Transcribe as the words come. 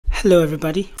Hello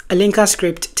everybody. A linker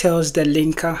script tells the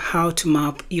linker how to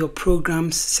map your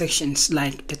program's sections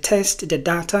like the test, the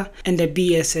data, and the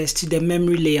BSS to the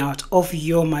memory layout of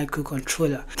your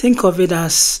microcontroller. Think of it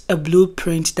as a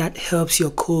blueprint that helps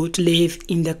your code live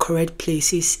in the correct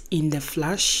places in the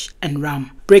flash and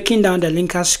RAM. Breaking down the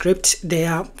linker script,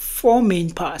 there are four main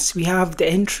parts. We have the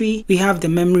entry, we have the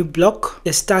memory block,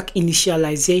 the stack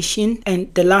initialization,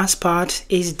 and the last part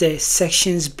is the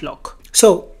sections block.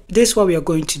 So this is what we are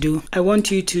going to do. I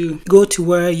want you to go to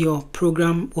where your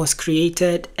program was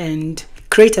created and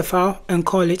create a file and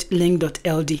call it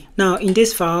link.ld. Now in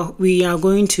this file, we are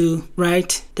going to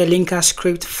write the linker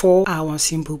script for our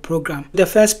simple program. The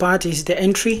first part is the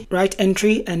entry, write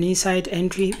entry, and inside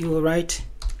entry, you will write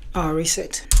our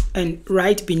reset. And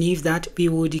right beneath that, we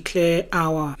will declare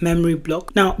our memory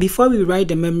block. Now, before we write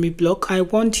the memory block, I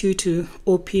want you to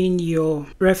open your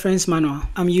reference manual.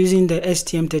 I'm using the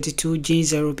STM32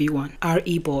 J0B1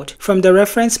 RE board. From the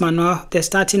reference manual, the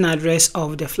starting address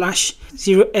of the flash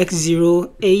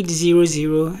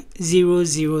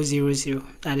 0x08000000.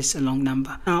 That is a long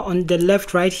number. Now, on the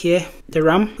left right here, the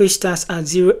RAM, which starts at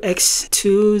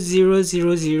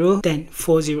 0x2000, then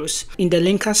 4 zeros. In the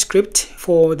linker script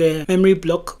for the memory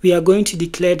block, we are going to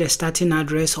declare the starting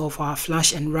address of our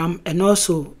flash and RAM and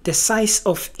also the size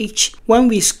of each. When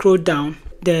we scroll down,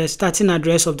 the starting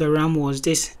address of the RAM was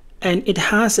this, and it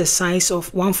has a size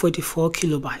of 144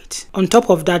 kilobytes. On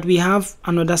top of that, we have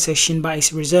another section, but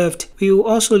it's reserved. We will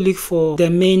also look for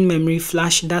the main memory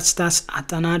flash that starts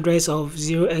at an address of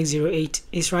 0x08.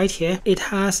 It's right here. It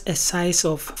has a size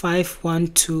of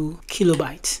 512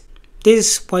 kilobytes. This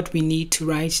is what we need to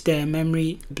write the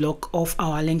memory block of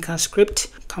our linker script.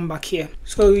 Come back here.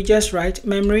 So we just write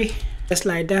memory, just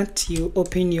like that. You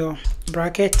open your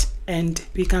bracket and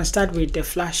we can start with the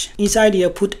flash. Inside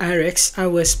here, put IREX. I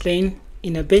will explain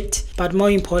in a bit, but more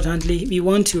importantly, we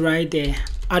want to write the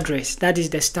address. That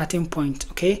is the starting point.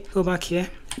 Okay, go back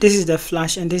here. This is the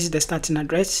flash and this is the starting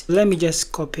address. Let me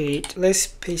just copy it. Let's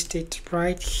paste it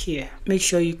right here. Make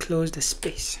sure you close the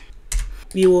space.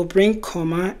 We will bring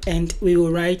comma and we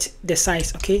will write the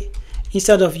size. Okay,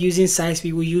 instead of using size,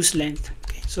 we will use length.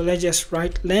 Okay, so let's just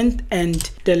write length,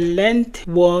 and the length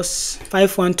was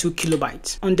 512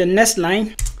 kilobytes. On the next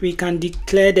line, we can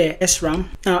declare the SRAM.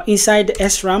 Now inside the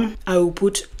SRAM, I will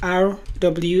put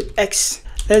RWX.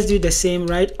 Let's do the same,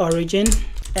 right? Origin,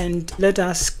 and let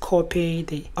us copy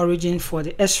the origin for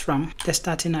the SRAM, the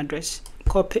starting address.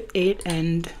 Copy it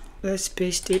and let's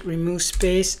paste it, remove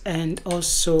space, and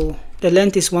also the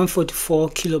length is 144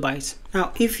 kilobytes.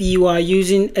 Now, if you are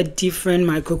using a different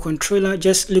microcontroller,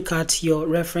 just look at your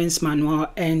reference manual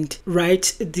and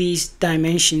write these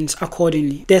dimensions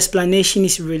accordingly. The explanation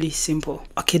is really simple.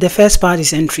 Okay, the first part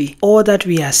is entry. All that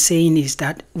we are saying is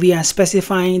that we are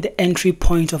specifying the entry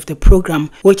point of the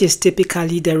program, which is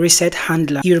typically the reset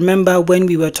handler. You remember when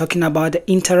we were talking about the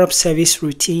interrupt service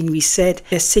routine, we said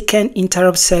the second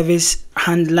interrupt service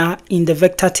handler in the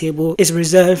vector table is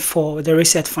reserved for the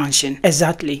reset function.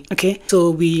 Exactly. Okay,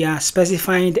 so we are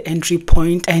specifying the entry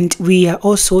point, and we are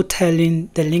also telling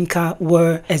the linker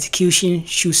where execution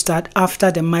should start after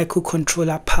the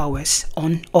microcontroller powers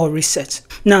on or reset.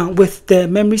 Now with the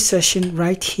memory session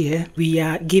right here, we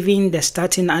are giving the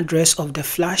starting address of the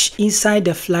flash. Inside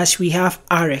the flash, we have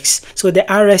RX. So the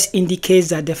RX indicates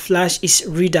that the flash is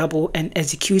readable and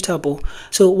executable.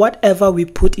 So whatever we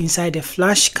put inside the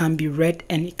flash can be read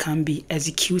and it can be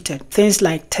executed. Things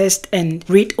like test and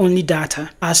read-only data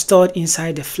are stored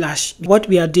inside the flash. What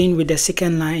we are doing with the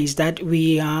second line is that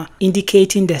we are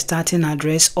indicating the starting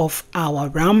address of our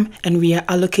RAM and we are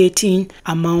allocating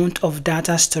amount of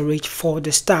data storage for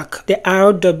the stack. The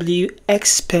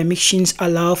RWX permissions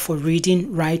allow for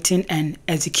reading, writing, and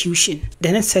execution.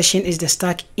 The next section is the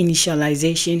stack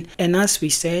initialization, and as we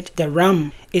said, the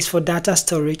RAM is for data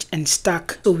storage and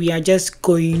stack. So we are just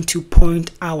going to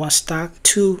point our stack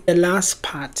to the last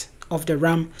part of the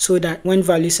RAM so that when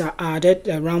values are added,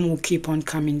 the RAM will keep on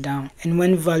coming down, and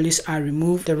when values are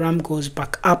removed, the RAM goes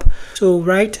back up. So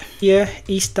right here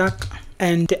is stack,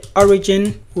 and the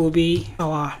origin will be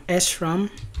our SRAM.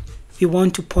 We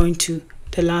want to point to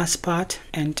the last part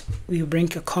and we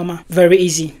bring a comma. Very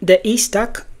easy. The E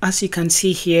stack, as you can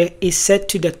see here, is set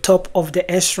to the top of the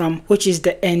SRAM, which is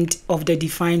the end of the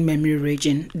defined memory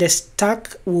region. The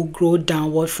stack will grow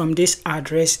downward from this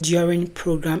address during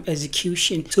program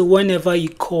execution. So whenever you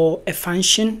call a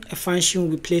function will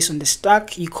be placed on the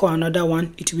stack. You call another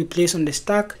one, it will be placed on the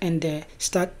stack, and the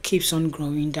stack keeps on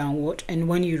growing downward. And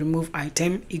when you remove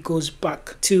item, it goes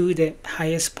back to the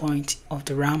highest point of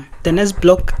the RAM. The next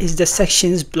block is the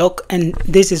sections block, and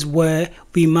this is where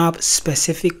we map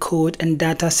specific code and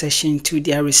data session to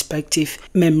their respective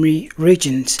memory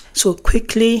regions. So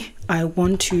quickly, I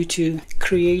want you to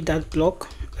create that block.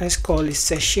 Let's call it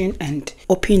session and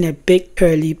open a big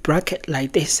curly bracket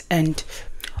like this. And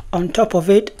on top of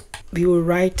it, we will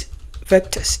write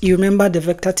vectors. You remember the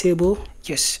vector table?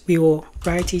 Yes, we will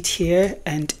write it here,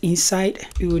 and inside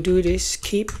we will do this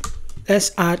keep.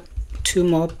 Let's add 2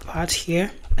 more parts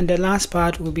here, and the last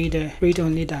part will be the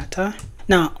read-only data.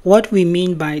 Now, what we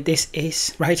mean by this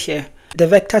is right here. The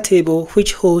vector table,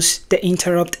 which holds the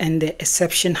interrupt and the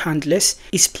exception handlers,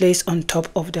 is placed on top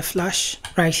of the flash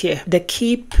right here. The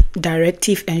keep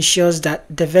directive ensures that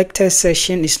the vector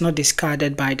session is not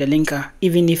discarded by the linker,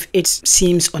 even if it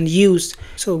seems unused.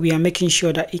 So we are making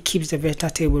sure that it keeps the vector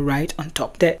table right on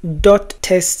top. The dot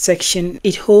test section,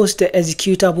 it holds the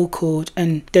executable code,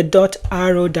 and the dot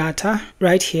arrow data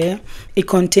right here, it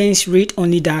contains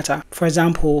read-only data. For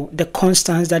example, the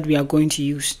constants that we are going to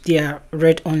use, they are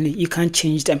read-only. You can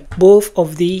change them. Both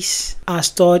of these are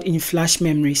stored in flash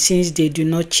memory since they do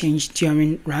not change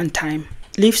during runtime.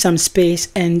 Leave some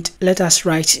space and let us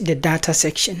write the data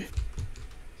section.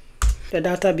 The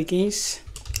data begins,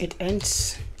 it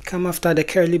ends, come after the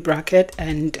curly bracket,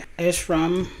 and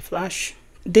SRAM flash.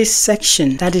 This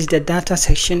section, that is the data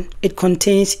section, it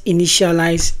contains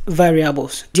initialized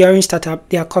variables. During startup,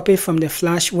 they are copied from the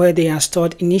flash where they are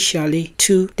stored initially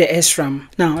to the SRAM.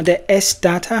 Now, the S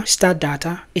data, start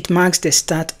data, it marks the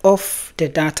start of the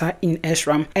data in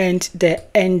SRAM, and the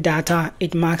end data,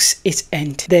 it marks its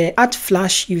end. The add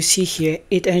flash you see here,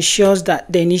 it ensures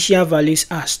that the initial values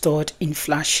are stored in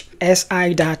flash.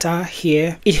 SI data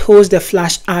here, it holds the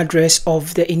flash address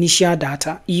of the initial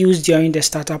data used during the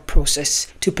startup process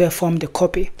to perform the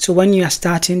copy. So when you are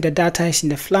starting, the data is in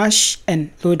the flash, and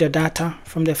load the data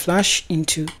from the flash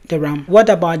into the RAM. What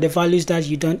about the values that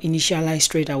you don't initialize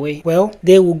straight away? Well,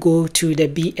 they will go to the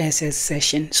BSS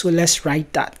session. So let's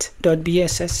write that.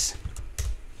 .bss.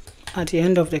 At the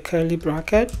end of the curly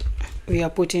bracket, we are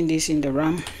putting this in the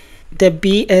RAM. The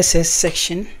BSS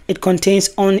section, it contains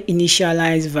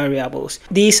uninitialized variables.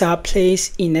 These are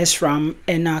placed in SRAM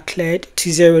and are cleared to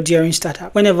 0 during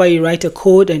startup. Whenever you write a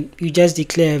code and you just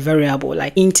declare a variable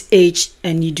like int age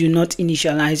and you do not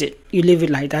initialize it, you leave it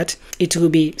like that, it will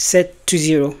be set to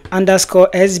 0. Underscore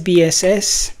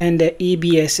SBSS and the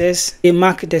EBSS, they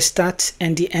mark the start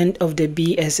and the end of the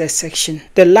BSS section.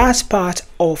 The last part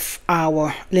of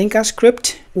our linker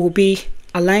script will be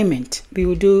alignment. We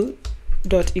will do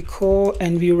dot equal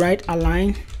and we write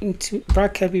align, into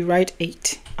bracket we write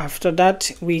 8. After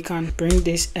that, we can bring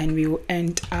this and we will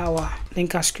end our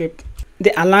linker script.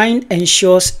 The align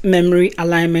ensures memory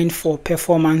alignment for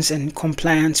performance and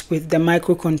compliance with the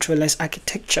microcontroller's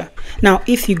architecture. Now,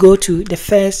 if you go to the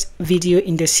first video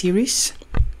in the series,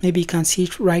 maybe you can see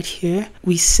it right here.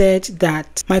 We said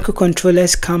that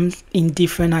microcontrollers come in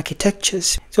different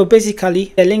architectures. So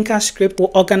basically, the linker script will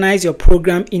organize your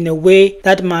program in a way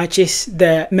that matches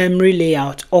the memory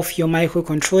layout of your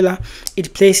microcontroller.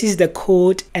 It places the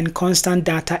code and constant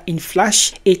data in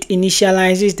flash. It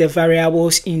initializes the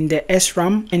variables in the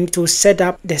SRAM, and it will set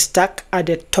up the stack at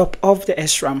the top of the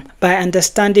SRAM. By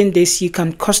understanding this, you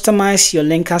can customize your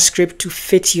linker script to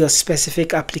fit your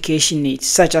specific application needs,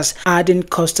 such as adding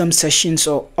custom sessions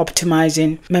or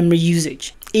optimizing memory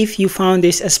usage. If you found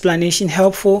this explanation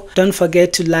helpful, don't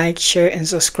forget to like, share, and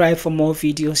subscribe for more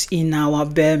videos in our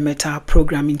bare metal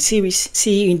programming series.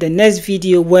 See you in the next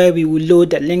video where we will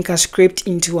load the linker script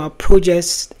into our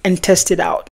projects and test it out.